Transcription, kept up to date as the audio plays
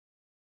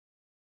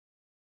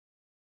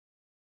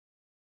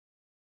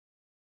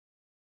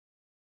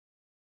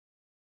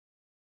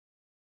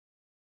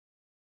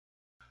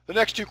The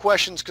next two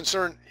questions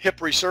concern hip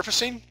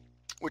resurfacing,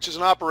 which is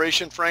an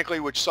operation, frankly,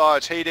 which saw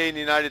its heyday in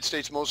the United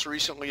States most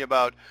recently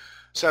about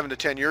 7 to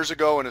 10 years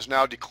ago and has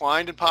now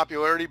declined in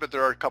popularity, but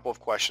there are a couple of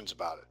questions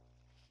about it.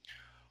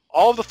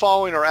 All of the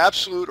following are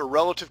absolute or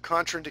relative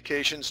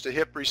contraindications to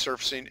hip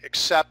resurfacing,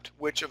 except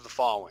which of the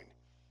following?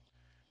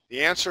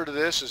 The answer to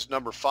this is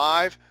number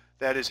 5,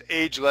 that is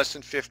age less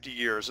than 50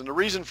 years. And the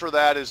reason for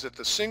that is that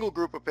the single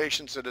group of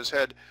patients that has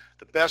had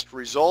the best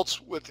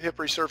results with hip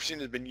resurfacing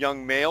has been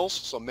young males,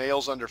 so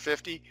males under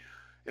 50.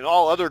 In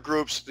all other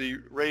groups, the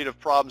rate of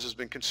problems has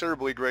been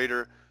considerably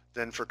greater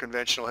than for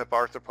conventional hip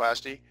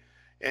arthroplasty.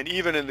 And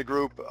even in the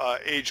group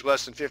age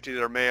less than 50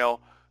 that are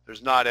male,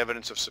 there's not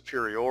evidence of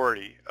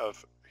superiority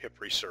of hip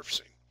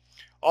resurfacing.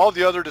 All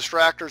the other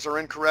distractors are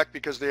incorrect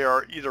because they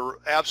are either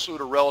absolute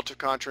or relative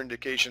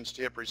contraindications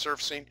to hip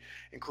resurfacing,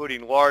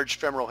 including large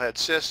femoral head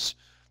cysts,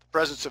 the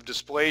presence of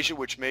dysplasia,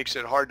 which makes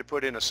it hard to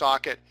put in a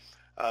socket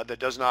that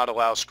does not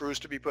allow screws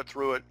to be put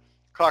through it,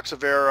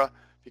 coxa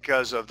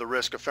because of the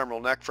risk of femoral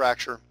neck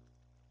fracture,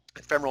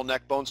 and femoral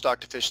neck bone stock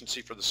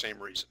deficiency for the same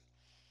reason.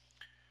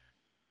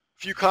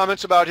 A few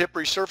comments about hip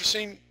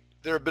resurfacing.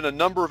 There have been a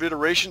number of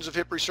iterations of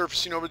hip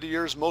resurfacing over the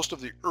years. Most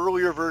of the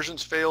earlier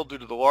versions failed due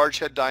to the large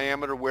head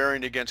diameter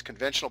wearing against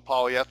conventional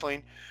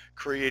polyethylene,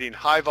 creating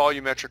high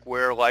volumetric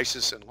wear,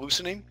 lysis, and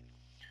loosening.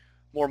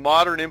 More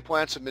modern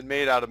implants have been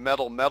made out of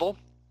metal,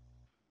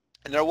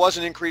 and there was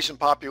an increase in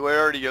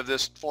popularity of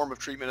this form of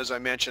treatment, as I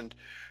mentioned,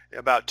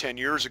 about 10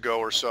 years ago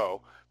or so,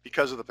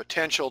 because of the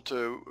potential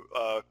to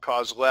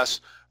cause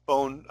less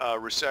bone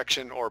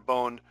resection or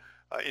bone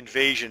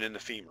invasion in the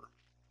femur.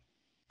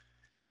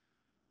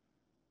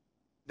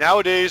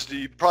 Nowadays,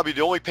 probably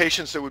the only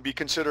patients that would be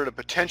considered a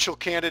potential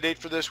candidate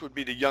for this would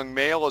be the young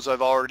male, as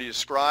I've already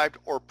described,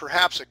 or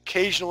perhaps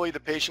occasionally the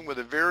patient with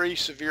a very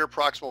severe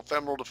proximal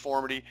femoral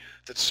deformity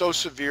that's so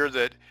severe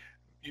that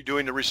you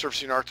doing the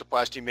resurfacing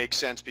arthroplasty makes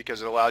sense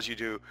because it allows you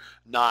to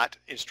not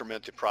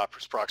instrument the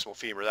proximal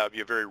femur. That would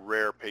be a very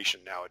rare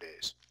patient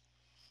nowadays.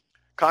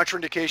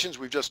 Contraindications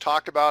we've just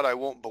talked about. I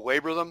won't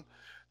belabor them.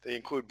 They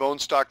include bone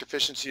stock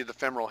deficiency of the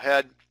femoral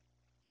head,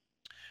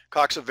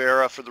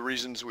 coxa for the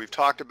reasons we've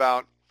talked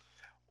about,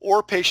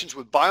 or patients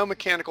with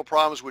biomechanical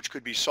problems which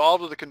could be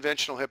solved with a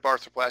conventional hip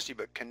arthroplasty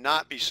but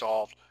cannot be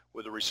solved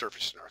with a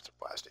resurfacing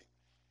arthroplasty.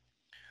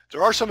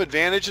 There are some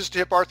advantages to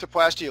hip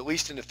arthroplasty, at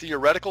least in a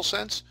theoretical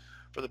sense.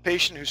 For the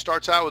patient who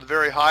starts out with a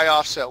very high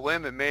offset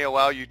limb, it may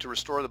allow you to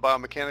restore the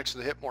biomechanics of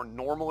the hip more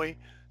normally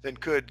than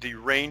could the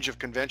range of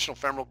conventional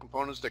femoral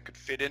components that could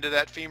fit into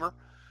that femur.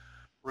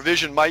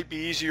 Revision might be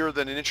easier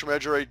than an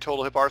intramedullary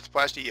total hip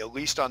arthroplasty, at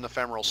least on the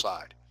femoral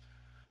side.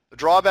 The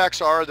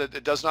drawbacks are that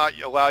it does not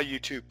allow you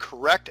to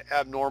correct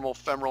abnormal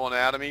femoral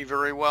anatomy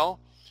very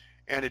well,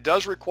 and it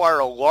does require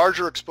a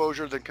larger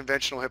exposure than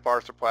conventional hip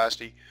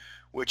arthroplasty,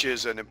 which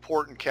is an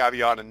important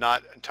caveat and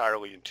not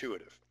entirely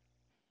intuitive.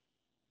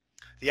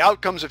 The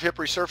outcomes of hip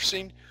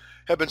resurfacing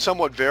have been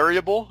somewhat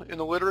variable in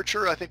the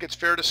literature, I think it's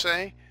fair to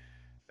say.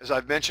 As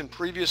I've mentioned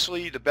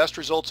previously, the best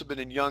results have been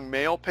in young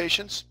male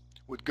patients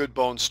with good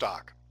bone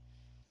stock.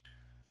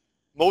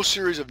 Most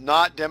series have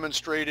not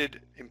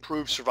demonstrated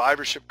improved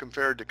survivorship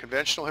compared to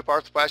conventional hip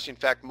arthroplasty. In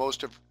fact,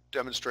 most have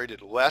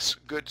demonstrated less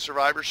good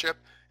survivorship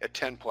at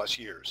 10 plus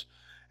years.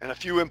 And a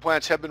few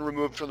implants have been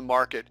removed from the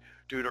market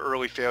due to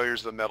early failures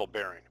of the metal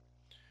bearing.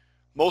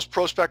 Most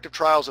prospective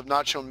trials have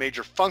not shown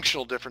major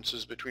functional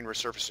differences between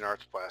resurfacing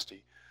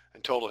arthroplasty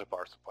and total hip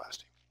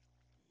arthroplasty.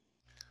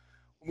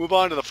 We'll move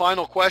on to the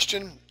final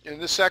question in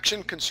this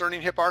section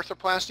concerning hip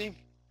arthroplasty.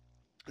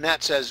 And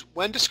that says,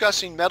 when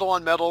discussing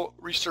metal-on-metal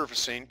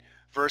resurfacing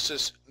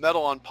versus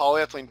metal on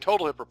polyethylene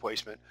total hip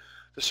replacement,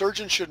 the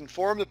surgeon should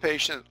inform the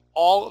patient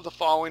all of the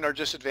following are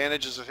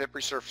disadvantages of hip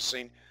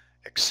resurfacing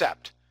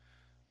except.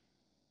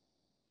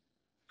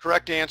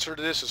 Correct answer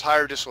to this is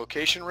higher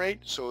dislocation rate.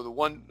 So the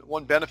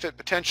one benefit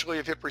potentially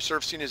of hip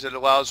resurfacing is that it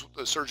allows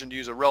the surgeon to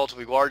use a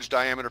relatively large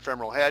diameter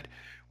femoral head,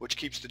 which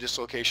keeps the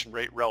dislocation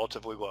rate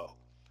relatively low.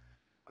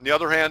 On the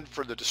other hand,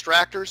 for the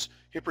distractors,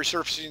 hip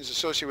resurfacing is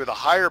associated with a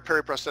higher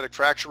periprosthetic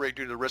fracture rate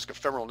due to the risk of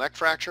femoral neck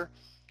fracture.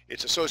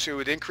 It's associated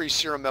with increased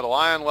serum metal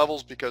ion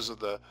levels because of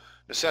the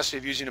necessity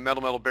of using a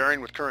metal-metal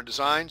bearing with current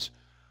designs.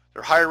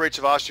 There are higher rates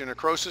of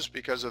osteonecrosis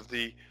because of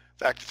the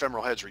fact the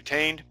femoral head's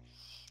retained.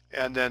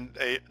 And then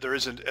there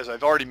isn't, as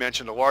I've already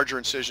mentioned, a larger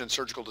incision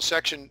surgical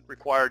dissection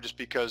required just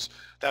because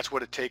that's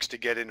what it takes to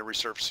get into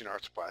resurfacing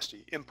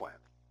arthroplasty implant.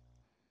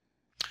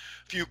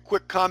 A few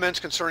quick comments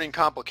concerning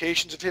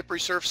complications of hip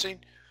resurfacing.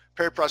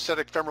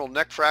 Periprosthetic femoral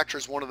neck fracture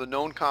is one of the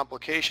known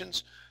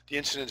complications. The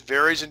incidence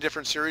varies in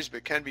different series,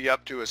 but can be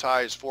up to as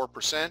high as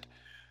 4%.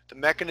 The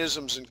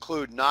mechanisms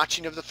include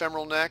notching of the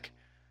femoral neck,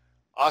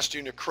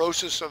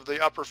 osteonecrosis of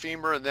the upper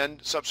femur, and then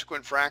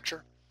subsequent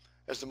fracture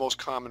as the most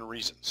common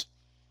reasons.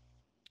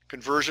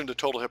 Conversion to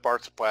total hip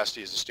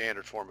arthroplasty is the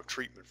standard form of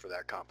treatment for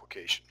that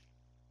complication.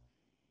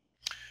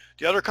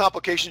 The other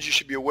complications you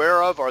should be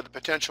aware of are the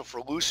potential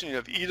for loosening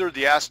of either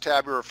the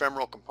acetabular or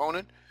femoral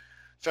component.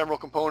 Femoral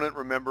component,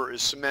 remember,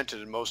 is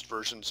cemented in most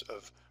versions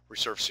of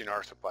resurfacing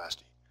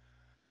arthroplasty.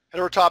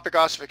 Heterotopic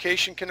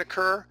ossification can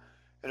occur,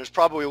 and there's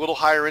probably a little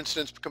higher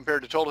incidence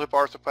compared to total hip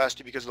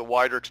arthroplasty because of the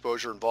wider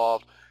exposure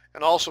involved,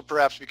 and also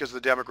perhaps because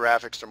of the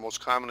demographics that are most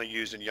commonly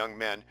used in young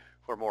men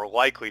who are more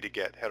likely to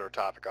get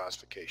heterotopic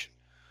ossification.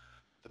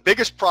 The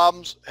biggest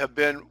problems have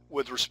been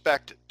with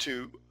respect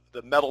to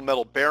the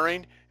metal-metal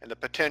bearing and the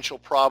potential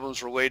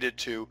problems related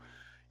to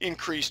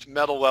increased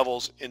metal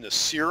levels in the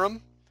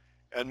serum,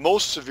 and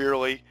most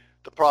severely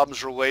the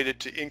problems related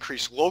to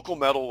increased local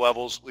metal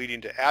levels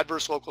leading to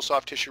adverse local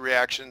soft tissue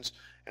reactions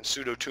and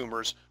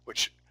pseudotumors,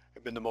 which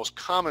have been the most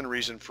common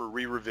reason for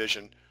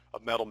re-revision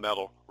of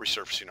metal-metal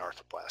resurfacing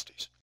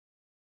arthroplasties.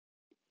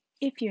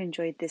 If you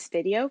enjoyed this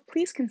video,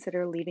 please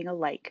consider leaving a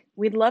like.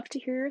 We'd love to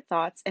hear your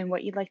thoughts and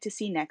what you'd like to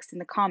see next in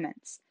the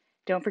comments.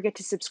 Don't forget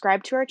to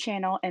subscribe to our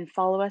channel and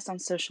follow us on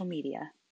social media.